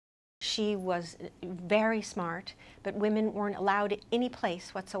She was very smart, but women weren't allowed any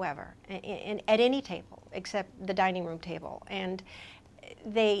place whatsoever, at any table, except the dining room table. And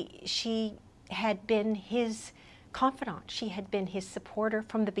she had been his confidant. She had been his supporter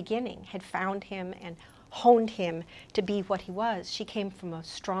from the beginning, had found him and honed him to be what he was. She came from a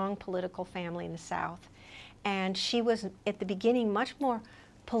strong political family in the South, and she was, at the beginning, much more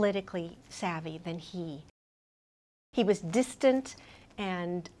politically savvy than he. He was distant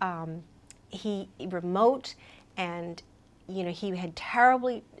and he remote, and he had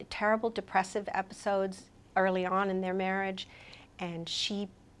terrible depressive episodes early on in their marriage, and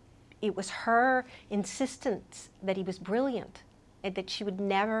it was her insistence that he was brilliant, and that she would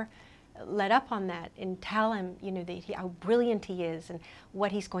never let up on that and tell him, how brilliant he is and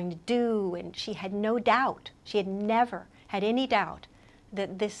what he's going to do. And she had no doubt, she had never had any doubt that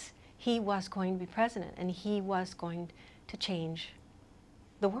he was going to be president and he was going to change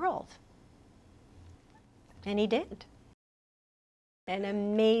the world. And he did. An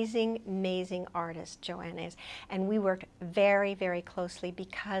amazing, amazing artist, Joanna is. And we worked very, very closely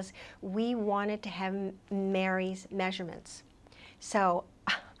because we wanted to have Mary's measurements. So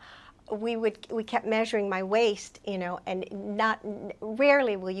we kept measuring my waist, and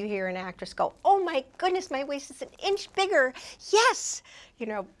rarely will you hear an actress go, "Oh my goodness, my waist is an inch bigger, yes!"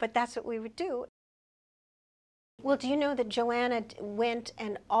 But that's what we would do. Well, do you know that Joanna went,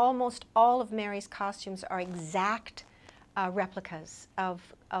 and almost all of Mary's costumes are exact replicas of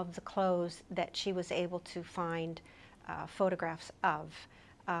the clothes that she was able to find photographs of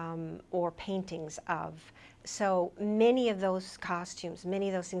or paintings of. So many of those costumes, many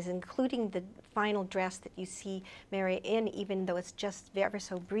of those things, including the final dress that you see Mary in, even though it's just ever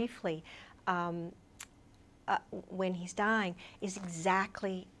so briefly when he's dying, is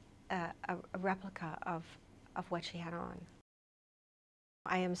exactly a replica of what she had on.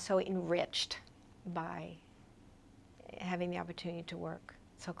 I am so enriched by having the opportunity to work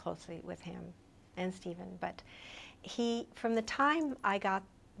so closely with him and Stephen. But from the time I got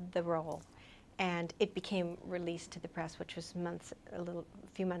the role and it became released to the press, which was a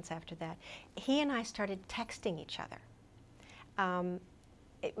few months after that, he and I started texting each other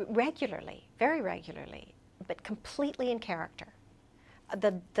regularly, very regularly, but completely in character.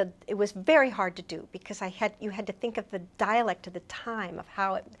 It was very hard to do because you had to think of the dialect of the time, of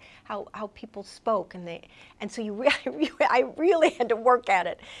how people spoke, and so I really had to work at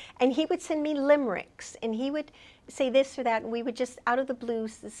it. And he would send me limericks, and he would say this or that, and we would just out of the blue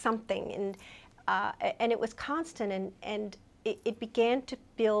something, and it was constant, and it began to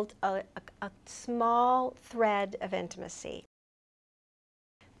build a small thread of intimacy.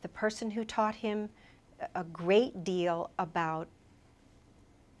 The person who taught him a great deal about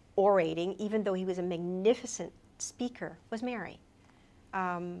orating, even though he was a magnificent speaker, was Mary.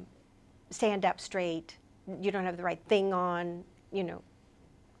 Stand up straight, you don't have the right thing on,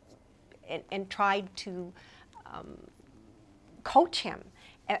 and tried to coach him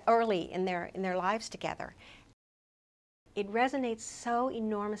early in their lives together. It resonates so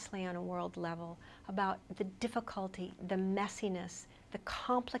enormously on a world level about the difficulty, the messiness, the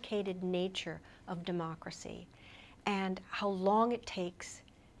complicated nature of democracy, and how long it takes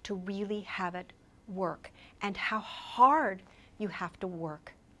to really have it work, and how hard you have to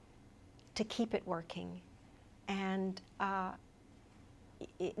work to keep it working. And that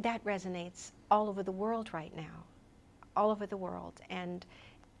resonates all over the world right now, all over the world. And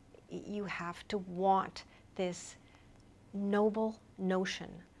you have to want this noble notion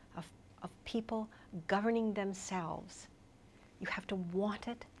of people governing themselves. You have to want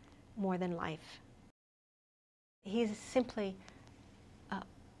it more than life. He's simply a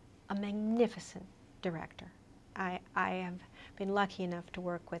magnificent director. I have been lucky enough to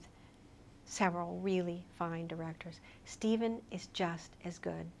work with several really fine directors. Stephen is just as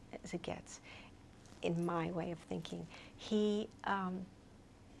good as it gets, in my way of thinking. He's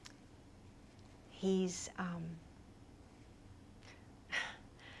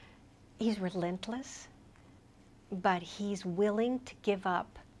relentless, but he's willing to give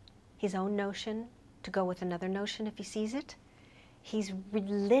up his own notion to go with another notion if he sees it. He's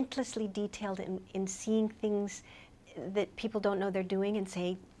relentlessly detailed in seeing things that people don't know they're doing and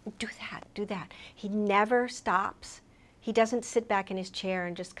say, do that, do that. He never stops. He doesn't sit back in his chair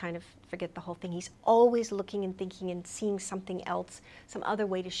and just kind of forget the whole thing. He's always looking and thinking and seeing something else, some other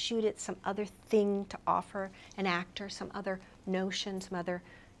way to shoot it, some other thing to offer an actor, some other notion, some other,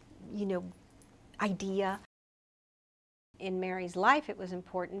 idea. in Mary's life it was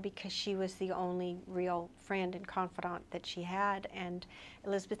important because she was the only real friend and confidant that she had, and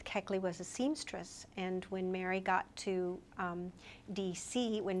Elizabeth Keckley was a seamstress, and when Mary got to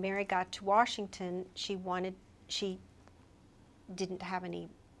D.C., when Mary got to Washington, she didn't have any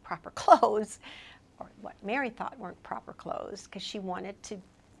proper clothes, or what Mary thought weren't proper clothes, because she wanted to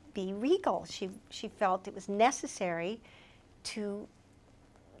be regal. She felt it was necessary to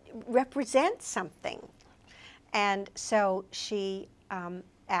represent something. And so she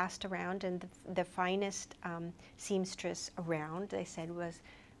asked around, and the finest seamstress around, they said,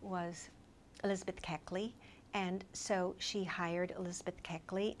 was Elizabeth Keckley. And so she hired Elizabeth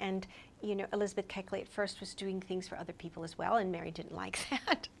Keckley. And, you know, Elizabeth Keckley at first was doing things for other people as well, and Mary didn't like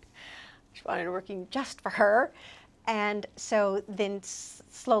that. She wanted her working just for her. And so then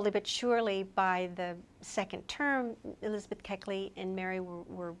slowly but surely, by the second term, Elizabeth Keckley and Mary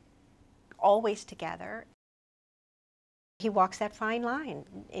were always together. He walks that fine line,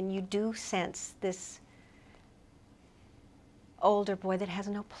 and you do sense this older boy that has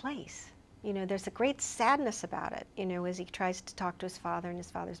no place. You know, there's a great sadness about it, you know, as he tries to talk to his father, and his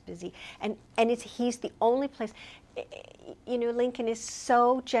father's busy. And he's the only place. You know, Lincoln is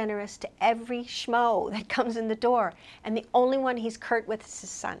so generous to every schmo that comes in the door, and the only one he's curt with is his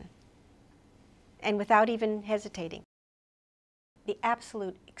son, and without even hesitating. The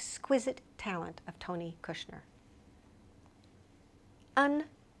absolute exquisite talent of Tony Kushner.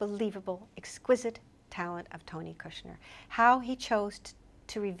 Unbelievable, exquisite talent of Tony Kushner. How he chose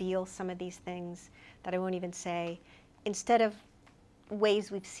to reveal some of these things that I won't even say, instead of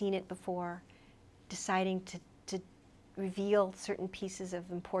ways we've seen it before, deciding to reveal certain pieces of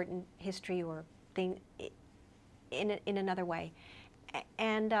important history or thing in another way.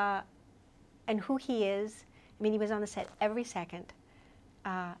 And who he is, I mean, he was on the set every second.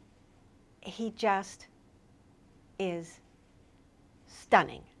 He just is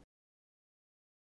stunning.